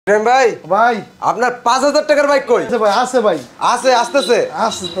প্রেম ভাই ভাই আপনার 5000 টাকার বাইক কই? ভাই আছে ভাই আছে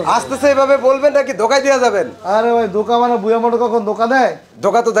আসতেছে এভাবে বলবেন নাকি ধোকায় দিয়া যাবেন? আরে ভাই দোকা মানে বুয়া মোটর কখন দোকা দেয়?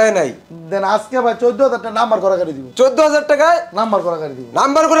 ধোকা তো দেয় নাই। দেন আজকে ভাই 14000 টাকা নাম্বার করা গাড়ি দিব। 14000 টাকায় নাম্বার করা গাড়ি দিব।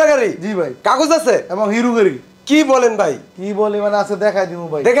 নাম্বার করা গাড়ি? জি ভাই। কাগজ আছে এবং হিরো গাড়ি। কি বলেন ভাই? কি বলি মানে আছে দেখাই দিব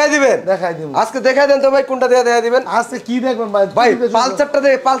ভাই। দেখাই দিবেন? দেখাই দিব। আজকে দেখাই দেন তো ভাই, কোনটা দেখাই দিবেন? আজকে কি দেখবেন ভাই? ভাই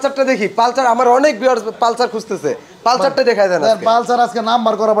পালসারটা দেখি। পালসার আমার অনেক ভিউয়ার্স পালসার খুঁজতেছে। পালসারটা দেখাই দেন আজকে। পালসার আজকে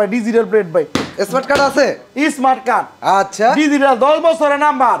নাম্বার করা ভাই, ডিজিটাল প্লেট ভাই। স্মার্ট কার্ড আছে? Smart card. আচ্ছা ডিজিটাল 10 বছরের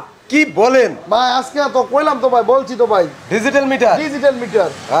নাম্বার। কি বলেন ভাই? আজকে তো কইলাম তো ভাই, বলছি তো ভাই। Digital meter? Digital meter.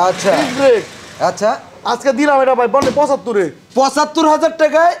 আচ্ছা ব্রেক। আচ্ছা আজকে দিলাম এটা ভাই বলে 75 এ। 75000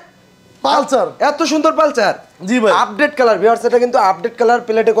 টাকায় পালসার, এত সুন্দর পালসার। জি ভাই। আপডেট কালার ভিউয়ার্স, এটা কিন্তু আপডেট কালার।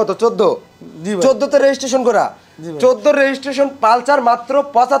 প্লেটে কত? 14। জি ভাই। 14 তে রেজিস্ট্রেশন করা। 14 রেজিস্ট্রেশন পালসার মাত্র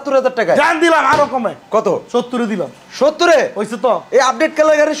 75000 টাকায়। জান দিলাম আরো কমে। কত? 70 এ দিলাম। 70 এ হইছে তো? এই আপডেট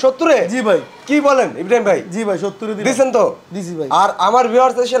কালার গাড়ি 70 এ? জি ভাই। কি বলেন ইব্রাহিম ভাই? জি ভাই 70 এ দিলাম। দিছেন তো? দিছি ভাই। আর আমার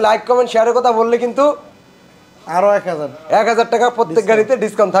ভিউয়ার্স এসে লাইক কমেন্ট শেয়ারের কথা বললে কিন্তু আরো 1000 টাকা প্রত্যেক গাড়িতে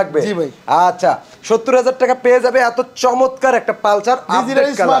ডিসকাউন্ট থাকবে। জি ভাই। আচ্ছা 70000 টাকা পেয়ে যাবে এত চমৎকার একটা Pulsar digital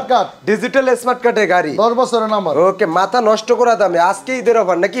smart card. Digital smart কার্ডের গাড়ি 10 বছরের নাম্বার। ওকে, মাথা নষ্ট করা দামে আজকে ঈদের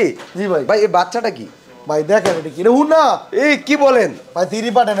অফার নাকি? জি ভাই। ভাই এই বাচ্চাটা কি ভাই? দেখেন এটা কি রে হুনা? এই কি বলেন ভাই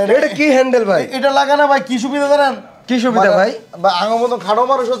 3 বাটন এটা কি হ্যান্ডেল ভাই? এটা লাগানো ভাই কি সুবিধা জানেন? কি সুবিধা ভাই? ভাই আঙ্গ মত খাড়ো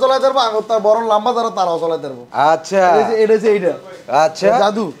মানুষও চালাতে পারবো, আঙ্গ তার বড় লম্বা যারা তারাও চালাতে পারবো। আচ্ছা এটা যে এইটা আচ্ছা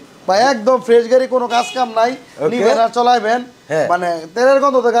জাদু ভাই, একদম ফ্রেশ গাড়ি, কোনো কাজ কাম নাই। নিবেন আর চলাইবেন, মানে তেলের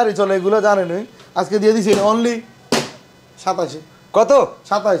গন্ধ তো গাড়ি চলে, এগুলো জানেনই। আজকে দিয়ে দিছি অনলি 27 এ। কত?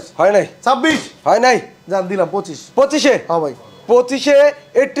 27 হয় নাই? 26 হয় নাই? জান দিলাম 25। 25 এ? হ্যাঁ ভাই 25 এ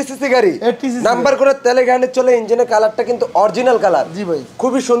 80 সিসি গাড়ি, 80 cc নাম্বার করে তেলে গাড়ি চলে। ইঞ্জিনের কালারটা কিন্তু অরিজিনাল কালার। জি ভাই।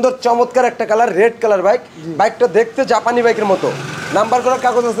 খুবই সুন্দর চমৎকার একটা কালার, রেড কালার বাইক। বাইকটা দেখতে জাপানি বাইকের মতো। নাম্বার করার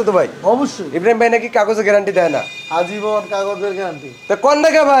কাগজ আছে তো ভাই? অবশ্যই। ইব্রাহিম ভাই নাকি কাগজে গ্যারান্টি দেয় না? আজীবন কাগজের গ্যারান্টি। তো কোন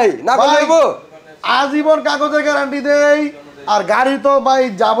দেখা ভাই না বলবো? আজীবন কাগজের গ্যারান্টি দেই। আর গাড়ি তো ভাই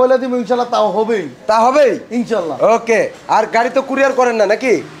যা বলে দিব ইনশাআল্লাহ তাও হবেই। তা হবেই ইনশাআল্লাহ। ওকে। আর গাড়ি তো কুরিয়ার করেন না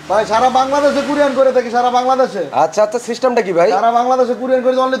নাকি? ভাই সারা বাংলাদেশে কুরিয়ার করে থাকি, সারা বাংলাদেশে। আচ্ছা আচ্ছা, সিস্টেমটা কি ভাই? সারা বাংলাদেশে কুরিয়ার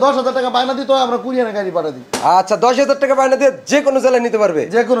করে অনলি 10000 টাকা বায়না দিতে হয়, আমরা কুরিয়ারে গাড়ি পাঠিয়ে দিই। আচ্ছা 10000 টাকা বায়না দিয়ে যে কোনো জেলায় নিতে পারবে?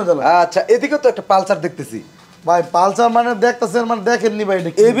 যে কোনো জেলা। আচ্ছা এদিকে তো একটা পালসার দেখতেছি ভাই। পালসার মানে দেখতেছেন, মানে দেখেননি ভাই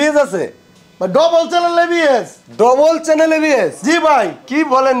এটা কি? এবিএস আছে? ভাই double channel ABS. Double channel ABS? জি ভাই। কি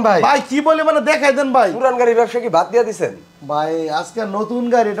বলেন ভাই? ভাই কি বলি মানে দেখাই দেন ভাই। পুরান গাড়ি ব্যবসা কি বাদ দিয়ে দিবেন? ভাই আজকে নতুন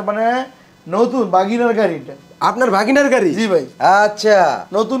গাড়ি, এটা মানে নতুন বাগিনার গাড়ি। এটা আপনার ভাগিনার গাড়ি? জি ভাই। আচ্ছা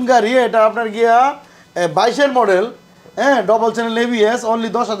নতুন গাড়ি এটা, আপনার গিয়া 22 এর মডেল। হ্যাঁ double channel ABS, only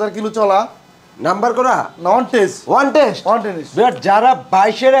 10000 kilo চলা, নাম্বার করা, নন টেস্ট। One test. বাট যারা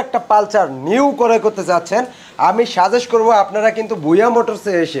 22 এর একটা পালসার নিউ করে করতে যাচ্ছেন, আমি সাজেস্ট করব আপনারা কিন্তু ভুয়া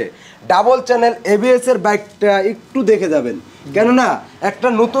মোটরসে এসে ডাবল চ্যানেল এবিএস এর বাইকটা একটু দেখে যাবেন। কেননা একটা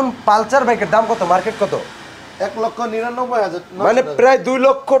নতুন পালসার বাইকের দাম কত? মার্কেট কত? 1,99,000, মানে প্রায় 2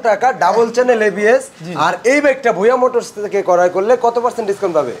 লক্ষ টাকা ডাবল চ্যানেল এবিএস। আর এই বাইকটা ভুয়া মোটরস থেকে ক্রয় করলে কত %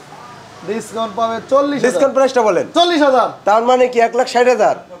 ডিসকাউন্ট পাবে? ডিসকাউন্ট পাবে 40,000। ডিসকাউন্ট প্রাইসটা বলেন। 40,000। তার মানে কি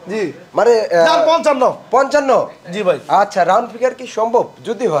 1,60,000? জি মানে 55। জি ভাই। আচ্ছা রাউন্ড ফিগার কি সম্ভব?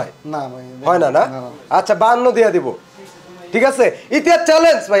 যদি হয়। না ভাই হয় না না? আচ্ছা 52 দিয়ে দিব। ঠিক আছে, ইতিহাস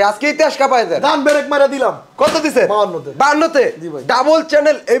চ্যালেঞ্জ ভাই, আজকে ইতিহাস কাঁপায় দেন। ডান ব্রেক মারা দিলাম। কত দিছে? 52 তে। জি ভাই। Double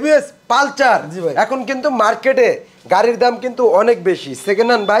channel ABS Pulsar. জি ভাই। এখন কিন্তু মার্কেটে গাড়ির দাম কিন্তু অনেক বেশি। সেকেন্ড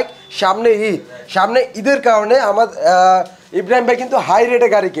হ্যান্ড বাইক, সামনে ঈদের কারণে আমার ইব্রাহিম ভাই কিন্তু হাই রেটে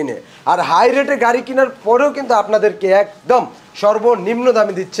গাড়ি কিনে। আর হাই রেটে গাড়ি কেনার পরেও কিন্তু আপনাদেরকে একদম সর্বনিম্ন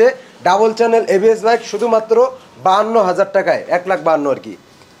দামে দিচ্ছে ডাবল চ্যানেল এবিএস বাইক শুধুমাত্র 52,000 টাকায়। 1,52,000 আর কি।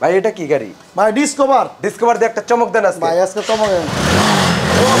 ভাই এটা কি গাড়ি? ভাই ডিসকভার দিয়ে একটা চমক দেন আজকে। ভাই আজকে চমক দেন।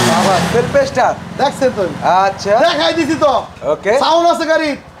 ও বাবা, সেলফ স্টার দেখছেন তো? আচ্ছা দেখাই দিছি তো। ওকে। সাউন্ড আছে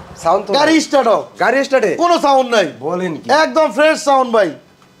গাড়ি? সাউন্ড তো গাড়ি স্টার্ট হোক। গাড়ি স্টার্টে কোনো সাউন্ড নাই। বলেন কি? একদম ফ্রেশ সাউন্ড ভাই।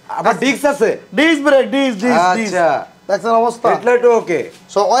 আবার ডিস্ক আছে? Disc brake, disk. আচ্ছা দেখছেন অবস্থা? হেডলাইট ওকে?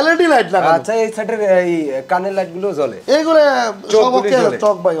 সো এলইডি লাইট লাগানো। আচ্ছা এই সাইডের এই কানের লাইট গুলো জ্বলে? এগুলো সব ওকে আছে,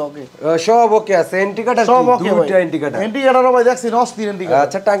 চক ভাই ওকে। সব ওকে আছে। ইন্ডিকেটর সব ওকে ভাই। দুইটা ইন্ডিকেটর। ইন্ডিকেটর ভাই দেখছেন অস্থির ইন্ডিকেটর।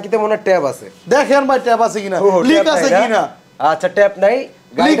 আচ্ছা টাঙ্কিতে মনে ট্যাব আছে? দেখেন ভাই ট্যাব আছে কিনা, লিক আছে কিনা। আচ্ছা ট্যাব নাই,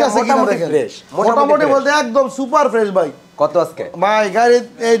 লিক আছে কিনা দেখেন। মোটামুটি বলতে একদম সুপার ফ্রেশ ভাই। কত আজকে ভাই গাড়ি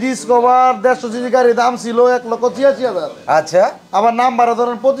এই ডিসকভার 150 সিসি গাড়ির দাম ছিল 1,86,000। আচ্ছা আবার নাম্বার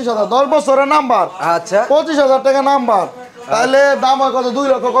ধরেন 25,000, 10 বছরের নাম্বার। আচ্ছা 25,000 টাকা নাম্বার, তাহলে দাম হয় কত? 2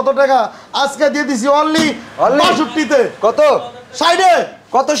 লক্ষ কত টাকা? আজকে দিয়ে দিছি অনলি 62 তে। কত? 60 এ।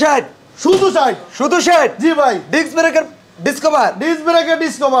 কত 60? শুধু 60। শুধু 60? জি ভাই। ডিস্ক ব্রেকের ডিসকভার ডিস্ক ব্রেকে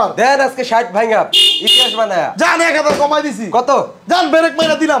ডিসকভার দেন আজকে 60 ভাঙা ইতিহাস বানায়া জান 1000 কমাই দিছি কত জান ব্রেক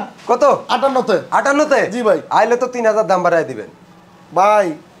মাইরা দিলাম কত 58 তে জি ভাই আইলে তো 3000 দাম বাড়ায় দিবেন ভাই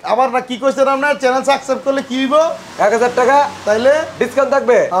আবার না কি কইছেন আপনার চ্যানেল সাবস্ক্রাইব করলে কি হইব 1000 টাকা তাইলে ডিসকাউন্ট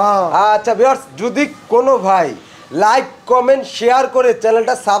থাকবে আচ্ছা ভিউয়ার্স যদি কোনো ভাই লাইক কমেন্ট শেয়ার করে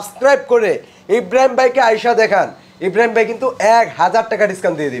চ্যানেলটা সাবস্ক্রাইব করে ইব্রাহিম ভাইকে আয়শা দেখান ইব্রাহিম ভাই কিন্তু 1000 টাকা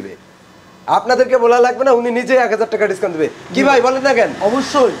ডিসকাউন্ট দিয়ে দিবে আপনাদেরকে বলা লাগবে না উনি নিজেই 1000 টাকা ডিসকাউন্ট দিবে কি ভাই বলেন না কেন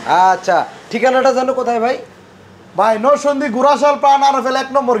অবশ্যই আচ্ছা ঠিকানাটা জানো কোথায় ভাই ভাই নরসন্দী গুরাশাল প্রাণ আরফেল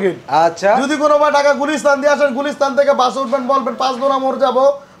 1 নম্বর গেট আচ্ছা যদি কোনো ভাই ঢাকা গুলিস্তান দিয়ে আসেন গুলিস্তান থেকে বাস উঠবেন বলবেন 5 দোনা মোড় যাবো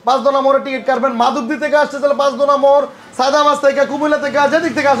 5 দোনা মোড়ে টিকিট কাটবেন মাধবদী থেকে আসতে তাহলে 5 দোনা মোড় সায়দাবাদ থেকে কুমিল্লা থেকে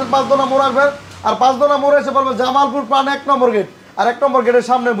যেদিক থেকে আসেন 5 দোনা মোড় আসবেন আর 5 দোনা মোড়ে এসে বলবেন জামালপুর প্রাণ 1 নম্বর গেট আর 1 নম্বর গেটের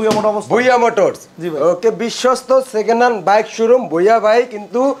সামনে ভুইয়া মোটর অবস্থা ভুইয়া মোটরস জি ভাই ওকে বিশ্বস্ত second hand bike showroom Bhuiyan ভাই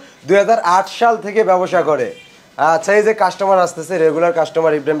কিন্তু 2008 সাল থেকে ব্যবসা করে আচ্ছা এই যে কাস্টমার আসতেছে রেগুলার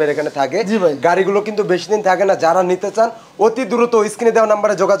কাস্টমার ইব্রাহিম ভাই এখানে থাকে গাড়িগুলো কিন্তু বেশি দিন থাকে না যারা নিতে চান অতি দ্রুত স্ক্রিনে দেওয়া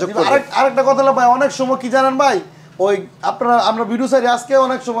নম্বরে যোগাযোগ করুন আরেকটা কথা হলো ভাই অনেক সময় কি জানেন ভাই ওই আপনারা আমরা ভিডিও সাইডে আজকে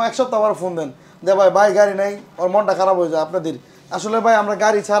অনেক সময় এক সপ্তাহ আবার ফোন দেন যে ভাই গাড়ি নাই ওর মনটা খারাপ হয়ে যায় আপনাদের আসলে ভাই আমরা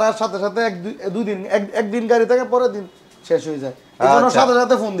গাড়ি ছাড়ার সাথে সাথে একদিন গাড়ি থাকে পরের দিন শেষ হয়ে যায় এজন্য সাথে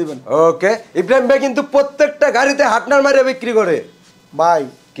সাথে ফোন দিবেন ওকে ইব্রাহিম ভাই কিন্তু প্রত্যেকটা গাড়িতে হাটনার মারে বিক্রি করে ভাই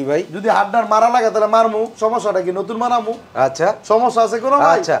কি ভাই যদি হাড্ডার মারা লাগে তাহলে মারমু সমস্যাটা কি নতুন মারামু আচ্ছা সমস্যা আছে কোনো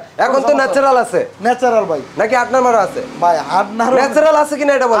ভাই আচ্ছা এখন তো ন্যাচারাল আছে ন্যাচারাল ভাই নাকি হাড্নার মারা আছে ভাই হাড্নার ন্যাচারাল আছে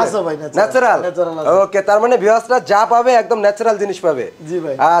কিনা এটা বলেন আছে ভাই ন্যাচারাল ওকে তার মানে ভিউয়ার্সরা যা পাবে একদম ন্যাচারাল জিনিস পাবে জি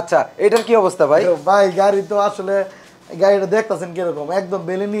ভাই আচ্ছা এটার কি অবস্থা ভাই ভাই গাড়ি তো আসলে গাড়িটা দেখতাছেন কি রকম একদম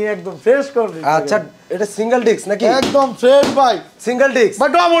বেলে নিয়ে একদম ফ্রেশ করে দিয়েছে আচ্ছা এটা সিঙ্গেল ডিস্ক নাকি একদম ফ্রেশ ভাই সিঙ্গেল ডিস্ক বা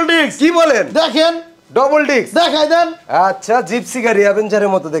ডাবল ডিস্ক কি বলেন দেখেন ডবল ডিস্ক দেখাই দেন আচ্ছা জিপসি গাড়ি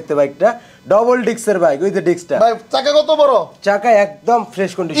অ্যাভেঞ্জারের মতো দেখতে বাইকটা ডবল ডিস্কের বাইক ওই যে ডিস্কটা ভাই চাকা কত বড় চাকা একদম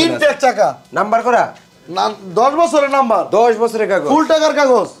ফ্রেশ কন্ডিশন আছে ইনটেক চাকা নাম্বার করা 10 বছরের নাম্বার 10 বছরের কাগজ ফুল টাকার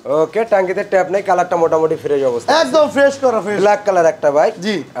কাগজ ওকে টাঙ্কিতে ট্যাপ নাই কালারটা মোটামুটি ফ্রেশ অবস্থা একদম ফ্রেশ করা ফ্রেশ ব্ল্যাক কালার একটা বাইক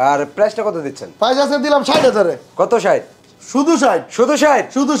জি আর প্রাইসটা কত দিচ্ছেন প্রাইস আছে দিলাম 60000 এ কত 60 শুধু 60 শুধু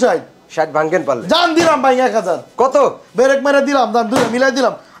 60 শুধু 60 60 ভাঙেন পারলে জান দিলাম ভাই 1000 কত ব্রেক মেরে দিলাম দাম দুই মিলাই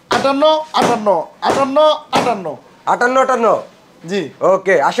দিলাম 58 জি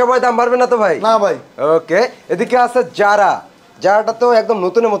ওকে আশা ভাই দাম বাড়বে না তো ভাই না ভাই ওকে এদিকে আছে যারাটা তো একদম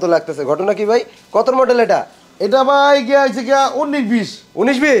নতুনের মতো লাগতেছে ঘটনা কি ভাই কত মডেল এটা ভাই গিয়া হইছে গিয়া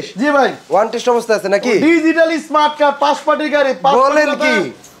 19-20 জি ভাই ওয়ান টেস্ট অবস্থা আছে নাকি ডিজিটাল স্মার্ট কার্ড পাঁচ পার্টির গাড়ি বলেন কি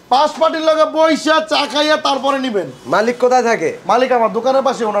পাঁচ পার্টির লগে পয়সা চা খাইয়া তারপরে নেবেন মালিক কোথায় থাকে মালিক আমার দোকানের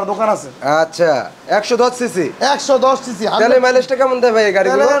পাশে ওনার দোকান আছে আচ্ছা 110 সিসি 110 সিসি তাহলে মাইলেজটা কেমন দেয় ভাই এই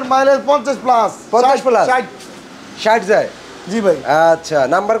গাড়িগুলো মাইলেজ 50 প্লাস 50 প্লাস 60 যায় জি ভাই আচ্ছা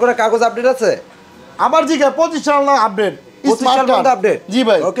নাম্বার করে কাগজ আপডেট আছে আমার জি 25 সাল না আপডেট আপডেট জি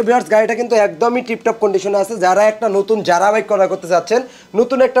ভাই ওকে ভিউয়ার্স গাড়িটা কিন্তু একদমই টিপটপ কন্ডিশনে আছে যারা একটা নতুন যারা বাইক ক্রয় করতে যাচ্ছেন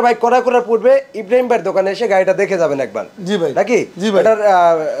নতুন একটা বাইক ক্রয় করার পূর্বে ইব্রাহিম ভাইয়ের দোকানে এসে গাড়িটা দেখে যাবেন একবার জি ভাই নাকি জি ভাই এটার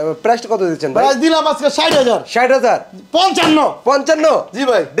প্রাইসটা কত দিচ্ছেন ভাই প্রাইস দিলাম আজকে 60000 55 জি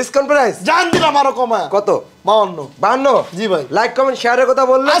ভাই ডিসকাউন্ট প্রাইস জান দিলাম আরো কমা কত 52 জি ভাই লাইক কমেন্ট শেয়ারের কথা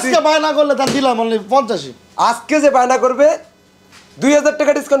বললে আজকে বায়না করলে তার দিলাম অনলি 85 আজকে যে বায়না করবে 2000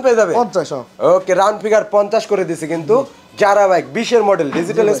 টাকা ডিসকাউন্ট পেয়ে যাবে 50 ওকে রাউন্ড ফিগার 50 করে দিছি কিন্তু যারা বাইক 20 এর মডেল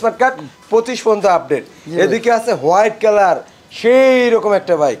ডিজিটাল স্মার্ট কার্ড 25 পর্যন্ত আপডেট এদিকে আছে হোয়াইট কালার সেই রকম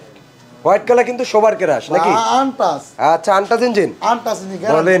একটা বাইক হোয়াইট কালার কিন্তু সবার ক্রাশ নাকি আনটাস আচ্ছা আনটাস ইঞ্জিন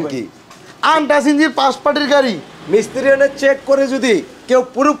বলেন কি আনটাস ইঞ্জিন পাঁচ পার্টির গাড়ি মিস্ত্রি এনে চেক করে যদি কেউ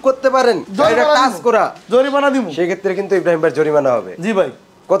প্রুফ করতে পারেন এটা টাচ করা জরিমানা দিব সেই ক্ষেত্রে কিন্তু ইব্রাহিম ভাই জরিমানা হবে জি ভাই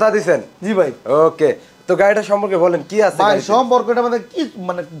কথা দিবেন জি ভাই ওকে তো গাড়িটা সম্পর্কে বলেন কি আছে ভাই সম্পর্কটা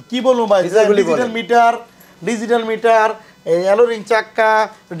মানে কি বলবো ভাই ডিজিটাল মিটার এই অ্যালোরিং চাকা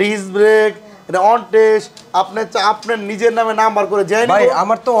ডিস্ক ব্রেক এটা অন টেস্ট আপনি নিজের নামে নাম্বার করে যাই ভাই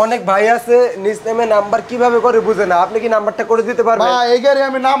আমার তো অনেক ভাই আছে নিজ নামে নাম্বার কিভাবে করে বুঝে না আপনি কি নাম্বারটা করে দিতে পারবেন ভাই এই গাড়ি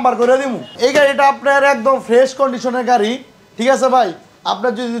আমি নাম্বার করে দিমু এই গাড়িটা আপনার একদম ফ্রেশ কন্ডিশনের গাড়ি ঠিক আছে ভাই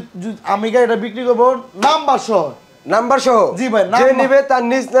আপনার যদি আমি গাড়িটা বিক্রি করব নাম্বার সহ জি ভাই যে নেবে তার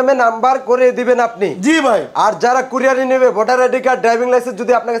নিজ নামে নাম্বার করে দিবেন আপনি জি ভাই আর যারা কুরিয়ারে নেবে voter ID card driving licence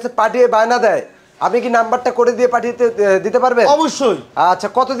যদি আপনার কাছে পাঠিয়ে বায়না দেয় আপনি কি নাম্বারটা করে দিয়ে পাঠিয়ে দিতে পারবেন অবশ্যই আচ্ছা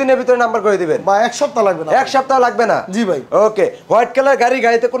কতদিনের ভিতরে নাম্বার করে দিবেন ভাই এক সপ্তাহ লাগবে না এক সপ্তাহ লাগবে না জি ভাই ওকে হোয়াইট কালার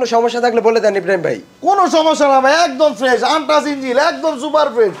গাড়িতে কোনো সমস্যা থাকলে বলে দেন ইব্রাহিম ভাই কোনো সমস্যা না ভাই একদম ফ্রেশ আনটাচ ইঞ্জিন একদম সুপার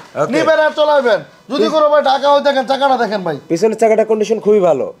ফ্রেশ নিবেন আর চালাবেন যদি কোনো ভাই ঢাকা হয়ে দেখেন চাকাটা দেখেন ভাই পিছনের চাকাটা কন্ডিশন খুবই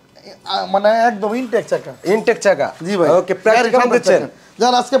ভালো মানে একদম ইনটেক চাকা জি ভাই ওকে প্রাইস কেমন দিচ্ছেন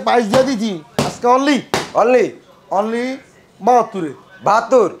জান আজকে প্রাইস দিয়ে দিছি আজকে অনলি 72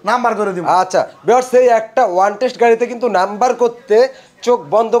 72 নাম্বার করে দিব। আচ্ছা ভিউয়ার্স, এই একটা ওয়ান টেস্ট গাড়িতে কিন্তু নাম্বার করতে চোখ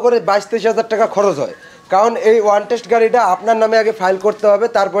বন্ধ করে 22-23 হাজার টাকা খরচ হয়, কারণ এই ওয়ান টেস্ট গাড়িটা আপনার নামে আগে ফাইল করতে হবে,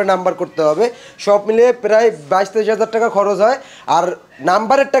 তারপরে নাম্বার করতে হবে, সব মিলিয়ে প্রায় 22-23 হাজার টাকা খরচ হয়। আর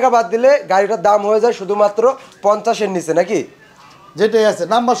নাম্বারের টাকা বাদ দিলে গাড়িটার দাম হয়ে যায় শুধুমাত্র 50-এর নিচে, নাকি? যেটাই আছে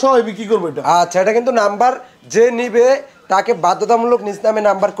নাম্বার সহ বিক্রি করবো এটা। আচ্ছা, এটা কিন্তু নাম্বার যে নিবে তাকে বাধ্যতামূলক নিজ নামে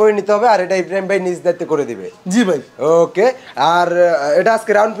নাম্বার করে নিতে হবে, আর এটা ইব্রাহিম ভাই নিজ দায়িত্বে করে দিবে। জি ভাই। ওকে, আর এটা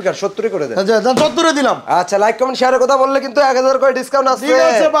আজকে রাউন্ড ফিগার 70 করে দেন। আচ্ছা 70 দিলাম। আচ্ছা, লাইক কমেন্ট শেয়ারের কথা বললে কিন্তু 1000 করে ডিসকাউন্ট আছে। ঠিক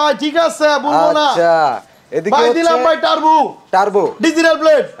আছে ভাই, ঠিক আছে, বলবো না। আচ্ছা, এদিকে ভাই দিলাম ভাই টার্বো ডিজিটাল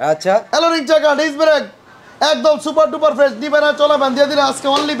প্লেট। আচ্ছা, অ্যালোরিং চাকা, ডিস্ক ব্রেক, একদম সুপার ডুপার ফ্রেশ। দিবেন আর চলাবেন, দিয়ে দিন আজকে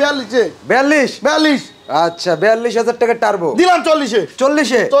অনলি 42। আচ্ছা 42,000 টাকা টার্বো দিলাম 40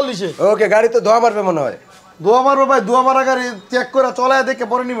 এ। ওকে, গাড়ি তো ধোয়া মারবে মনে হয়। দোয়া মারবো ভাই, দোয়া মারা গাড়ি চেক করে চলায় দেখে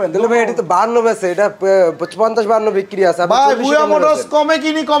পরে নিবেন। তাহলে ভাই এটা তো 52 বেচে, এটা 50-52 বিক্রি আছে। ভাই বুয়া মোটরস কমে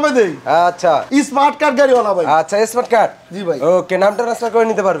কিনি কমে দেই। আচ্ছা, স্মার্ট কার্ড গাড়ি ওলা ভাই। আচ্ছা স্মার্ট কার্ড। জি ভাই। ওকে, নামটা ট্রান্সফার করে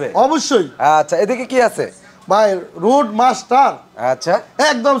নিতে পারবে অবশ্যই। আচ্ছা, এদিকে কি আছে ভাই? রোড মাস্টার, আচ্ছা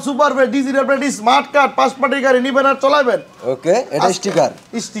একদম super plate, digital plate, smart card, পাঁচ পার্টি গাড়ি নিবেন আর চলাবেন। ওকে, এটা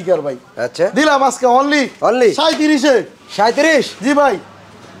স্টিকার ভাই। আচ্ছা, দিলাম আজকে অনলি 37 এ। 37? জি ভাই।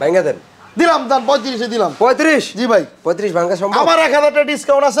 ভাঙা দেন। দিলাম দাম 35 এ দিলাম। 35? জি ভাই। 35 ভাঙা সম্ভব? আমার 1000 টাকা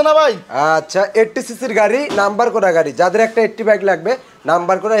ডিসকাউন্ট আছে না ভাই? আচ্ছা, 80 সিসির গাড়ি, নাম্বার করা গাড়ি, যাদের একটা 80 বাইক লাগবে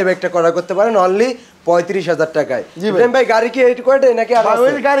নাম্বার করা এই বাইকটা করা করতে পারেন অনলি 35,000 টাকায়। ইব্রাহিম ভাই, গাড়ি কি 80 কোয়াটে নাকি আর আছে?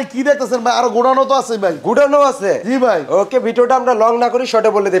 ওই গাড়ি কি দেখতেছেন ভাই? আরো গোডানো তো আছে ভাই। গুডানো আছে? জি ভাই। ওকে, ভিডিওটা আমরা লং না করি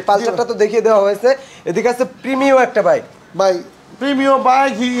শর্টে বলে দেই। পালসারটা তো দেখিয়ে দেওয়া হয়েছে। এদিকে আছে প্রিমিয়াম একটা বাইক ভাই, প্রিমিয়াম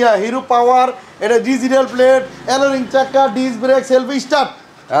বাইক, হিরো পাওয়ার, এটা ডিজিটাল প্লেট, অ্যালোরিং চাকা, ডিস্ক ব্রেক, সেলফি স্টার্ট।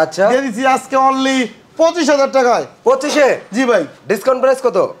 আচ্ছা, দিয়ে দিছি আজকে অনলি 25,000 টাকায়। 25-এ? জি ভাই। ডিসকাউন্ট প্রাইস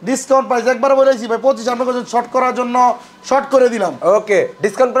কত? ডিসকাউন্ট প্রাইস একবার বলেছি ভাই 25, আপনাকে শর্ট করার জন্য শর্ট করে দিলাম। ওকে,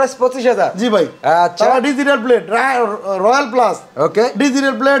 ডিসকাউন্ট প্রাইস 25,000। জি ভাই। আচ্ছা, ডিজিটাল প্লেট, রয়্যাল প্লাস। ওকে,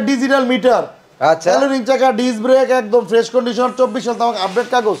 ডিজিটাল প্লেট, ডিজিটাল মিটার, আচ্ছা অ্যালোরিং চাকা, ডিস্ক ব্রেক, একদম ফ্রেশ কন্ডিশন, 24 সাল তামাক আপডেট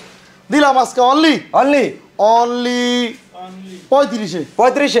কাগজ। দিলাম আজকে অনলি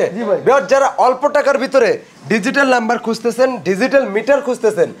 35-এ। জি ভাই। যারা অল্প টাকার ভিতরে ডিজিটাল নাম্বার খুঁজতেছেন, ডিজিটাল মিটার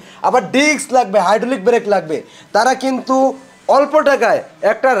খুঁজতেছেন, আবার ডিস্ক লাগবে, হাইড্রোলিক ব্রেক লাগবে, তারা কিন্তু অল্প টাকায়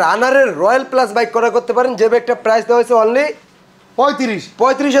একটা রানারের রয়্যাল প্লাস বাইক করা করতে পারেন, যে বাইকটা প্রাইস দেওয়া হয়েছে অনলি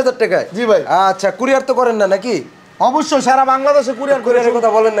 35,000 টাকায়। জি ভাই। আচ্ছা, কুরিয়ার তো করেন না নাকি? অবশ্যই সারা বাংলাদেশে কুরিয়ারের কথা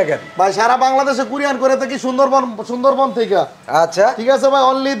বলেন না কেন ভাই? সারা বাংলাদেশে কুরিয়ার করে থাকি, সুন্দরবন থেকে। আচ্ছা, ঠিক আছে ভাই,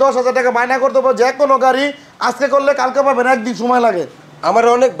 অনলি 10,000 টাকা বায়না করতে পারবো। যে কোনো গাড়ি আজকে করলে কালকে পাবেন, একদিন সময় লাগে। আমার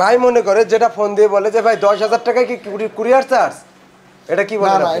অনেক ভাই মনে করে, যেটা ফোন দিয়ে বলে যে ভাই 10,000 টাকা কি কুরিয়ার চার্জ, এটা কি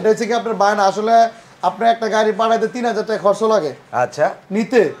বলেন? না, এটা হচ্ছে কি আপনার বায়না। আসলে আপনি একটা গাড়ি পাঠাইতে 3,000 টাকা খরচ লাগে। আচ্ছা,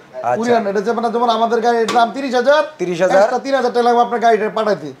 নিতে কুরিয়ার এটা যেমন আমাদের গাড়ির দাম 30,000, 3,000 টাকা লাগবে আপনার গাড়িটা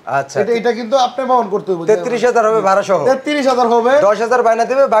পাঠাইতে। আচ্ছা, এটা কিন্তু আপনি বহন করতে হবে। 33,000 হবে ভাড়া সহ। 33,000 হবে, 10,000 বায়না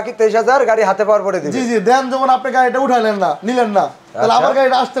দেবে, বাকি 23,000 গাড়ি হাতে পাওয়ার পরে দিবে। জি জি। দেন যখন আপনি গাড়িটা উঠাইলেন না, নিলেন না, তাহলে আমার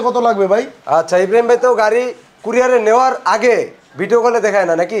গাড়িটা আসতে কত লাগবে ভাই? আচ্ছা, ইব্রাহিম ভাই তো গাড়ি কুরিয়ারে নেওয়ার আগে ভিডিও কলে দেখায়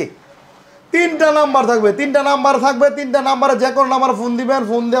না নাকি? 3টা নাম্বার থাকবে। 3টা নাম্বারে যে কোনো নাম্বার ফোন দিবেন,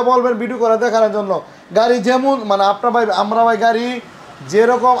 ফোন দিয়ে বলবেন ভিডিও করে দেখানোর জন্য। গাড়ি যেমন মানে আপনার ভাই, আমরা ভাই গাড়ি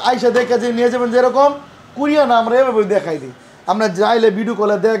যেরকম আইসা দেখে যে নিয়ে যাবেন, যেরকম কুরিয়ার না আমরা এভাবে দেখাই দিই। আমরা যাইলে ভিডিও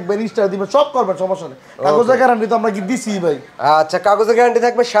কলে দেখবেন, ইনস্টা দিবেন, সব করবেন, সমস্যা নেই। কাগজের গ্যারান্টি তো আমরা কি দিছি ভাই। আচ্ছা, কাগজের গ্যারান্টি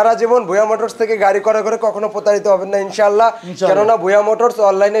থাকবে সারা জীবন। ভুয়া মোটরস থেকে গাড়ি করে কখনো প্রতারিত হবেন না ইনশাআল্লাহ, কেননা ভুয়া মোটরস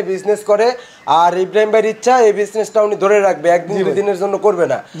অনলাইনে বিজনেস করে, আর ইব্রাহিম ভাইয়ের ইচ্ছা এই বিজনেসটা উনি ধরে রাখবে, একদিন দুদিনের জন্য করবে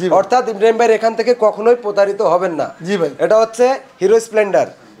না। অর্থাৎ ইব্রাহিম ভাইয়ের এখান থেকে কখনোই প্রতারিত হবেন না। জি ভাই। এটা হচ্ছে হিরো স্প্লেন্ডার,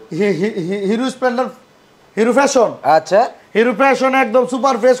 হিরো ফ্যাশন। আচ্ছা, হিরো ফ্যাশন একদম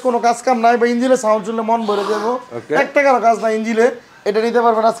সুপার ফ্রেশ, কোনো কাজ কাম নাই বা ইঞ্জিনে সাউন্ড শুনলে মন ভরে যাবো। একটা কারো কাজ নাই ইঞ্জিনে, এটা নিতে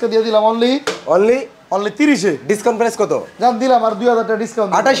পারবেন। আজকে দিয়ে দিলাম অনলি 30-এ। ডিসকাউন্ট প্রাইস কত? জান দিলাম আর 2,000 টাকা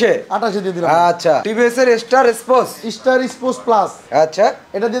ডিসকাউন্ট। 28-এ দিয়ে দিলাম। আচ্ছা, টিভিএস এর স্টার স্পোর্টস প্লাস। আচ্ছা,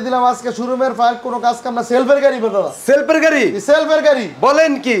 এটা দিয়ে দিলাম আজকে শোরুমের ফাইল, কোনো কাজ কাম না, সেলফের গাড়ি দাদা। সেলফের গাড়ি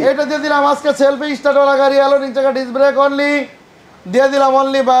বলেন কি? এটা দিয়ে দিলাম আজকে সেলফি স্টার্ট ওয়ালা গাড়ি, অ্যালোরিং চাকা, ডিস্ক ব্রেক, অনলি দিয়ে দিলাম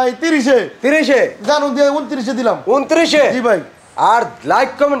অনলি ভাই 30-এ। জানো দিয়ে 29-এ দিলাম। 29-এ? জি ভাই। আর লাইক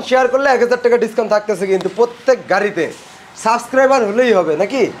কমেন্ট শেয়ার করলে 1000 টাকা ডিসকাউন্ট থাকতেছে কিন্তু প্রত্যেক গাড়িতে। সাবস্ক্রাইবার হলেই হবে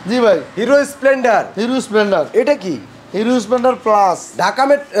নাকি? জি ভাই। Hero Splendor. এটা কি? হিরো স্প্লেন্ডার প্লাস ঢাকা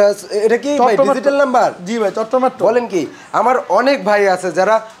এটা কি ভাই ডিজিটাল নাম্বার? জি ভাই, চট্টগ্রাম। বলেন কি? আমার অনেক ভাই আছে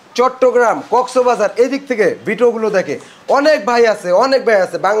যারা চট্টগ্রাম, কক্সবাজার এদিক থেকে ভিডিওগুলো দেখে অনেক ভাই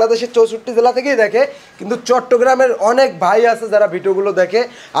আছে, বাংলাদেশের 64 জেলা থেকেই দেখে, কিন্তু চট্টগ্রামের অনেক ভাই আছে যারা ভিডিওগুলো দেখে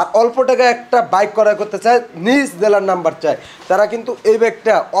আর অল্প টাকায় একটা বাইক ক্রয় করতে চায়, নিজ জেলার নাম্বার চায়, তারা কিন্তু এই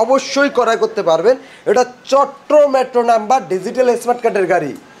বাইকটা অবশ্যই ক্রয় করতে পারবেন। এটা চট্ট মেট্রো নাম্বার ডিজিটাল স্মার্ট কার্ডের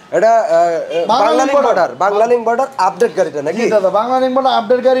গাড়ি। এটা বাংলা লিঙ্ক বর্ডার আপডেট গাড়িটা নাকি? দাদা বাংলা লিঙ্ক বর্ডার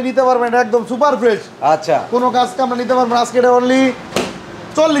আপডেট গাড়ি নিতে পারবেন, এটা একদম সুপার ফ্রেশ। আচ্ছা, কোনো কাজ কাম নিতে পারবেন। আজকে এটা অনলি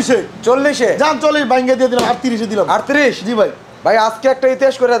 40 জান 40 ভাঙ্গে দিয়ে দিলাম, 38 দিলাম। 38? জি ভাই। ভাই আজকে একটা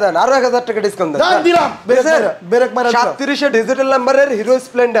ইতিহাস করে দেন, আরো 1000 টাকা ডিসকাউন্ট দেন। দিলাম ব্রেক মারা 37 ডিজিটাল নাম্বারের hero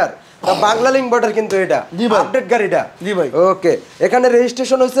Splendor Bangla link border, কিন্তু এটা আপডেট গাড়িটা। জি ভাই। ওকে, এখানে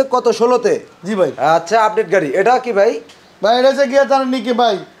রেজিস্ট্রেশন হয়েছে কত? 16 তে। জি ভাই। আচ্ছা, আপডেট গাড়ি। এটা কি ভাই? ভাই এটা হচ্ছে গিয়া জানেন কি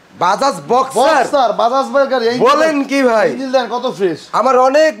ভাই, বাজাজ বক্সার। বাজাজ গাড়ি। বলেন কি ভাই, ইঞ্জিন দেন কত ফ্রেশ। আমার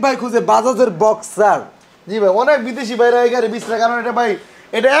অনেক ভাই খুঁজে বাজাজের বক্সার। জি ভাই, অনেক বিদেশি ভাইরা এই গাড়ি বিচরা, কারণ এটা ভাই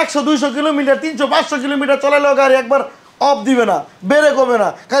এটা 100-200 কিলোমিটার 300-500 কিলোমিটার চালালেও গাড়ি একবার অফ দিবে না, ব্রেক হবে না,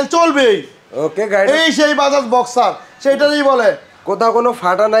 খালি চলবেই। ওকে, গাড়ি এই সেই বাজাজ বক্সার, সেটাই বলে। কোথাও কোনো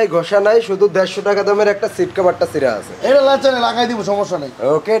ফাটা নাই, ঘষা নাই, শুধু 150 টাকা দামের একটা সিট কভারটা ছিঁড়া আছে। এটা লাচানে লাগাই দিব, সমস্যা নেই।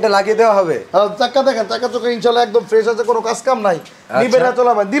 ওকে, এটা লাগিয়ে দেওয়া হবে। চাকা দেখেন, চাকা চোখে ইনশাআল্লাহ একদম ফ্রেশ আছে, কোনো কাজ কাম নাই। নিবে না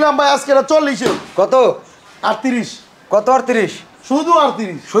চলাবেন। দিলাম ভাই আজকে এটা 40 এ। কত? 38। কত? 38? শুধু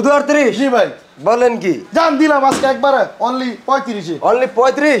 38। শুধু 38? জি ভাই। বলেন কি? জান দিলাম আজকে একবারে অনলি 35 এ। অনলি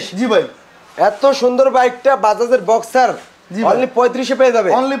 35? জি ভাই। এত সুন্দর বাইকটা বাজাজের বক্সার অনলি 35 এ পেয়ে যাবে।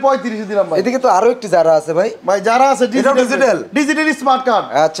 অনলি 35 এ দিলাম ভাই। এদিকে তো আরো একটি যারা আছে ভাই। ভাই যারা আছে ডিজিটাল স্মার্ট কার্ড।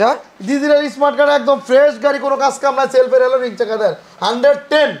 আচ্ছা, ডিজিটাল স্মার্ট কার্ড একদম ফ্রেশ গাড়ি, কোনো কাজ কাম নাই, সেলফের এলো রিং চাকা দেন,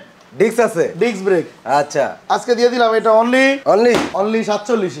 110 ডিস্ক আছে, ডিস্ক ব্রেক। আচ্ছা, আজকে দিয়ে দিলাম এটা অনলি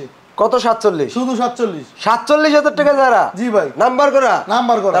 47 এ। কত? 47? শুধু 47। 47,000 টাকা যারা? জি ভাই। নাম্বার করা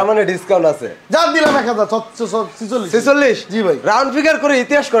তার মানে ডিসকাউন্ট আছে। জান দিলাম 1046। 46? জি ভাই। রাউন্ড ফিগার করে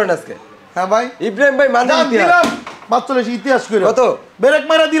ইতিহাস করেন আজকে। হ্যাঁ ভাই। ইব্রাহিম ভাই মানে দিলাম 45 ইতিহাস করে। কত? ব্রেক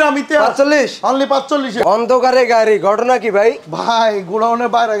মারা দিলাম ইতিহাস। 45? অনলি 45 এ। অন্ধকারে গাড়ি, ঘটনা কি ভাই? ভাই গোডাউনে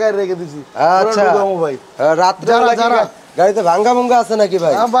বাইরে গাড়ি রেখে দিছি। আচ্ছা ভাই, রাত্রে যারা গাড়িতে ভাঙ্গা ভুঙ্গা আছে নাকি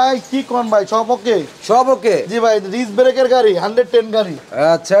ভাই? হ্যাঁ ভাই, কি কোন ভাই, সব ওকে। সব ওকে? জি ভাই, ডিস্ক ব্রেকের গাড়ি, 110 গাড়ি।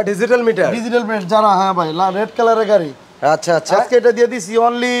 আচ্ছা, ডিজিটাল মিটার, ডিজিটাল প্রিন্ট যারা। হ্যাঁ ভাই, রেড কালারের গাড়ি। আচ্ছা আচ্ছা, আজকে এটা দিয়ে দিছি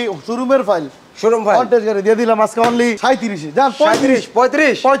অনলি শোরুমের ফাইল, শোরুম ফাইল কন্টেস্ট গাড়ি দিয়ে দিলাম আজকে অনলি 37 এ। জান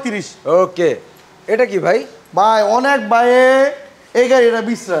 35। ওকে, এটা কি ভাই? ভাই অনেক ভাই এই গাড়িটা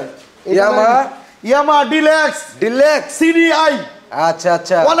বিশ্রায়, ইয়ামাহা ডিলাক্স সিডিআই। আচ্ছা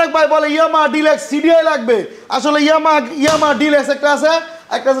আচ্ছা, অনেক ভাই বলে ইয়ামাহা ডিলাক্স সিডিআই লাগবে, আসলে ইয়ামাহা ডিলাক্স একটা আছে,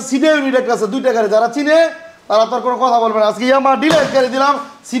 একটা আছে সিডিআই ইউনিট একটা আছে, দুইটা গাড়ি যারা চিনে তারা তো কোনো কথা বলবে না। আজকে ইয়ামাহা ডিলাক্স গাড়ি দিলাম,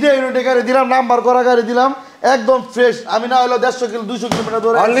 সিডিআই ইউনিটের গাড়ি দিলাম, নাম্বার করা গাড়ি দিলাম, একদম ফ্রেশ। আমি না হলো 150 কিলো 200 কিলোমিটার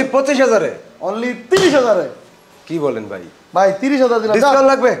ধরে অনলি 25,000 এ, অনলি 30,000 এ। কি বলেন ভাই? ভাই 30,000 দিলাম, ডিসকাউন্ট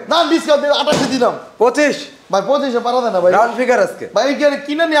লাগবে? না ডিসকাউন্ট দিলাম, 28 দিলাম। 25? ভাই 25 এ পারা দেয় না ভাই, রাউন্ড ফিগার আজকে ভাই এই গাড়ি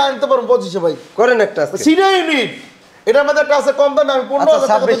কিনে নিয়ে আনতে পারবো 25 এ ভাই। করেন একটা আজকে সিডিআই ইউনিট, এটার মধ্যে একটা আছে কম দামে, আমি 15,000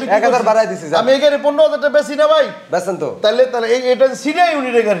 টাকা দিয়ে 1000 বাড়াই দিছি। আমি এই গাড়ি 15,000 টাকা বেশি না ভাই, বেচেন তো? তাহলে এটা সিডিআই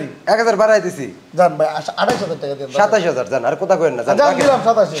ইউনিটের গাড়ি 1000 বাড়াই দিছি। জান ভাই 28,000 টাকা দেন। 27,000 জান, আর কথা কইেন না জান। জান দিলাম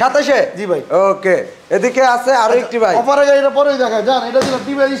 27 এ। জি ভাই। ওকে, এদিকে আছে আরো একটি ভাই অফারে গাড়িটা পরেই দেখায়। জান এটা দিলাম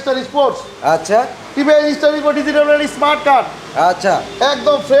টিভিএস স্টার স্পোর্টস। আচ্ছা, TVS star digital smart card, আচ্ছা,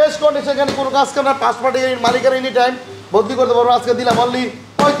 একদম ফ্রেশ কন্ডিশন, এখানে কোনো কাজ কাম না, পাসপোর্ট মালিকের এনি টাইম বদলি করতে পারবো। আজকে দিলাম অনলি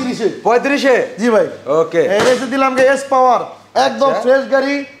 35 এ। 35 এ? জি ভাই। ওকে, এসে দিলাম এস পাওয়ার, একদম ফ্রেশ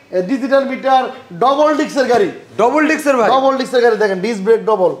গাড়ি, ডিজিটাল মিটার, ডবল ডিস্কের গাড়ি। ডবল ডিস্কের ভাই? ডবল ডিস্কের গাড়ি দেখেন, ডিস্ক ব্রেক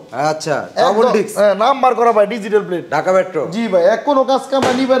ডবল। আচ্ছা, ডবল ডিস্ক, হ্যাঁ নাম্বার করা ভাই, ডিজিটাল প্লেট, ঢাকা মেট্রো। জি ভাই, এক কোনো কাজ কাম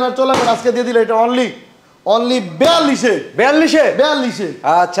নিবেন আর চলাবেন। আজকে দিয়ে দিলে এটা অনলি 42 এ। 42 এ।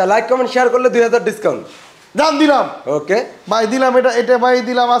 আচ্ছা, লাইক কমেন্ট শেয়ার করলে 2000 ডিসকাউন্ট দাম দিলাম। ওকে ভাই দিলাম এটা ভাই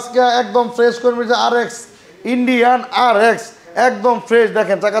দিলাম আজকে একদম ফ্রেশ করে আরএক্স, ইন্ডিয়ান আরএক্স, একদম ফ্রেশ।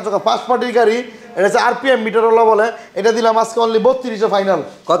 দেখেন চাকা চোখা, ফার্স্ট পার্টির গাড়ি, এটা হচ্ছে আরপিএম মিটার ওলা বলে। এটা দিলাম আজকে অনলি 32 এ ফাইনাল।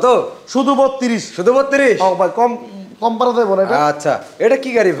 কত? শুধু 32। শুধু 32? ও ভাই কম পারা দেবো না এটা। আচ্ছা, এটা কি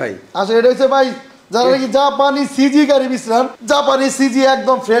গাড়ি ভাই? আচ্ছা, এটা হচ্ছে ভাই যারা নাকি জাপানি সিজি গাড়ি বিশ্রান, জাপানি সিজি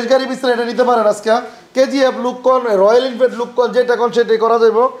একদম ফ্রেশ গাড়ি বিশ্রান, এটা নিতে পারেন আজকে। কেজিএফ লুক কন, রয়্যাল এনফিল্ড লুক কন, যেটা কোন সেটাই করা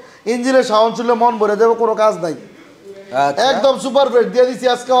যাবে। ইঞ্জিনের সাউন্ড শুনলে মন ভরে যাবে, কোনো কাজ নাই, একদম সুপার ফ্রেশ। দিয়ে দিচ্ছি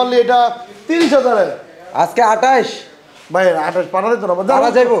আজকে অনলি এটা 30,000 এ। আজকে 28 ভাই 28 পারা দিত না, পারা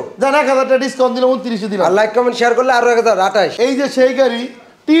যাইবো। জান 1000 টাকা ডিসকাউন্ট দিলাম, 29 এ দিলাম। আর লাইক কমেন্ট শেয়ার করলে আরো 1028। এই যে সেই গাড়ি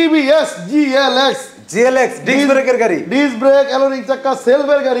টিভিএস জিএলএক্স ডিস্ক ব্রেকের গাড়ি, ডিস্ক ব্রেক, অ্যালোরিং চাকা,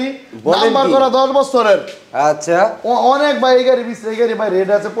 সেলফের গাড়ি, নাম্বার করা 10 বছরের। আচ্ছা, অনেক ভাই এই গাড়ি এই গাড়ি ভাই রেট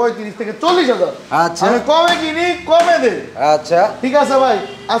আছে 35 থেকে 40,000। আচ্ছা, আমি কমে কিনি কমে দে। আচ্ছা ঠিক আছে ভাই,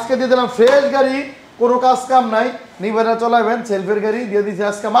 আজকে দিয়ে দিলাম ফ্রেশ গাড়ি, কোনো কাজ কাম নাই, নিবেন চলাবেন, সেলফের গাড়ি দিয়ে দিচ্ছি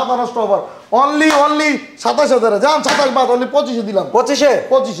আজকে মাথা নষ্ট হবার অনলি 27,000 যান 27 বাদ অনলি 25 দিলাম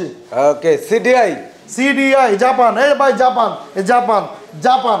 25 ওকে সিডিআই জাপান এই ভাই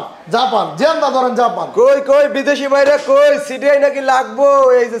জাপান জেন্দা ধরেন জাপান কই বিদেশি ভাইরা কই সিডিআই নাকি লাগবো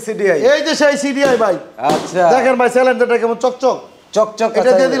এই যে সেই সিডিআই ভাই আচ্ছা দেখেন ভাই সিলিন্ডারটা কেমন চকচক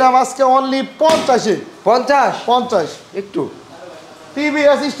এটা দিয়ে দিলাম আজকে অনলি 50 একটু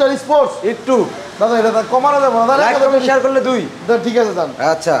টিভিএস স্টার স্পোর্টস একটু দাদা এটা কমানো যাবে না দাদা লাইক কমেন্ট শেয়ার করলে 2 ঠিক আছে জান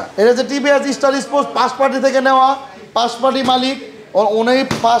আচ্ছা এটা যে টিভিএস স্টার স্পোর্টস পাঁচ পার্টি থেকে নেওয়া পাঁচ পার্টি মালিক উনি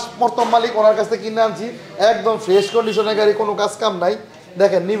প্রথম মালিক ওনার কাছ থেকে কিনে আনছি একদম ফ্রেশ কন্ডিশনের গাড়ি কোনো কাজ কাম নাই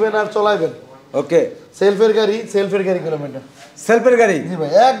দেখেন নিবেন আর চলাইবেন ওকে সেলফের গাড়ি কিলোমিটার সেলফের গাড়ি জি ভাই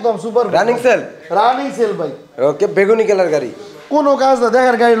একদম সুপার রানিং সেল ভাই ওকে বেগুনি কালার গাড়ি কোনো কাজ না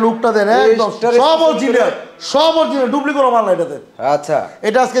দেখেন গাড়ির লুকটা দেন একদম সব অরিজিনাল ডুপ্লিকেট মাল না এটাতে আচ্ছা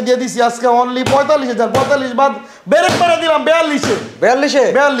এটা আজকে দিয়ে দিছি আজকে অনলি 45 বাদ বেরেক করে দিলাম 42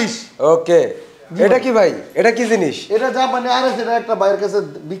 ওকে এটা কি ভাই এটা কি জিনিস এটা জাপানি আরএস এটা একটা বাইরের কাছে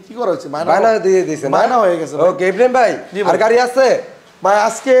বিক্রি করা হয়েছে মায়না দিয়ে দিয়েছে মায়না হয়ে গেছে ওকে ইব্রাহিম ভাই আর গাড়ি আছে ভাই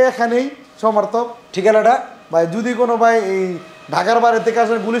আজকে এখানেই সমর্থক ঠিকানাটা ভাই যদি কোনো ভাই এই ঢাকার বাইরে থেকে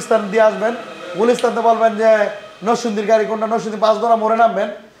আসেন গুলিস্তান দিয়ে আসবেন গুলিস্তানতে বলবেন যে নরসিংদীর গাড়ি কোনটা নরসিংদী 5 দোনা মোড়ে নামবেন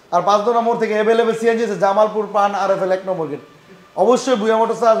আর 5 দোনা মোড় থেকে অ্যাভেলেবেল সিএনজি আছে জামালপুর পান আরএফএল 1 নম্বর গেট অবশ্যই বুয়া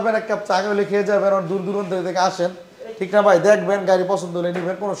মোটরসে আসবেন এক কাপ চা খেলে খেয়ে যাবেন আর দূর দূরান্ত থেকে আসেন ঠিক না ভাই দেখবেন গাড়ি পছন্দ হলে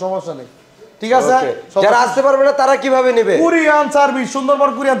নেবেন কোনো সমস্যা নেই ঠিক আছে যারা আসতে পারবে না তারা কিভাবে নেবে কুরিয়ান সার্ভিস সুন্দরবন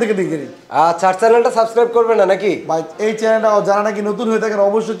কুরিয়ান থেকে দিকে আচ্ছা চ্যানেলটা সাবস্ক্রাইব করবেন না নাকি ভাই এই চ্যানেলটা যারা নাকি নতুন হয়ে থাকেন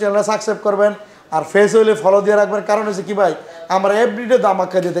অবশ্যই চ্যানেলটা সাবস্ক্রাইব করবেন আর ফেস হইলে ফলো দিয়ে রাখবেন কারণ হচ্ছে কি ভাই আমরা এভরিডে দাম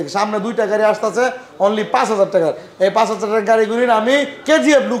আখ্যা দিয়ে থাকি সামনে 2টা গাড়ি আসতেছে অনলি 5,000 টাকার এই 5,000 টাকার গাড়িগুলি আমি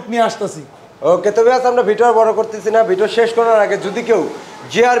কেজিএফ লুক নিয়ে আসতেছি ওকে তবে আজ আমরা ভিডিও বড় করতেছি না ভিডিও শেষ করার আগে যদি কেউ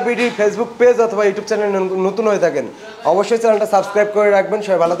জিআরবিডি ফেসবুক পেজ অথবা ইউটিউব চ্যানেল নতুন হয়ে থাকেন অবশ্যই চ্যানেলটা সাবস্ক্রাইব করে রাখবেন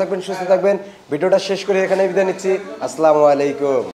সবাই ভালো থাকবেন সুস্থ থাকবেন ভিডিওটা শেষ করে এখানে বিদায় নিচ্ছি আসসালামু আলাইকুম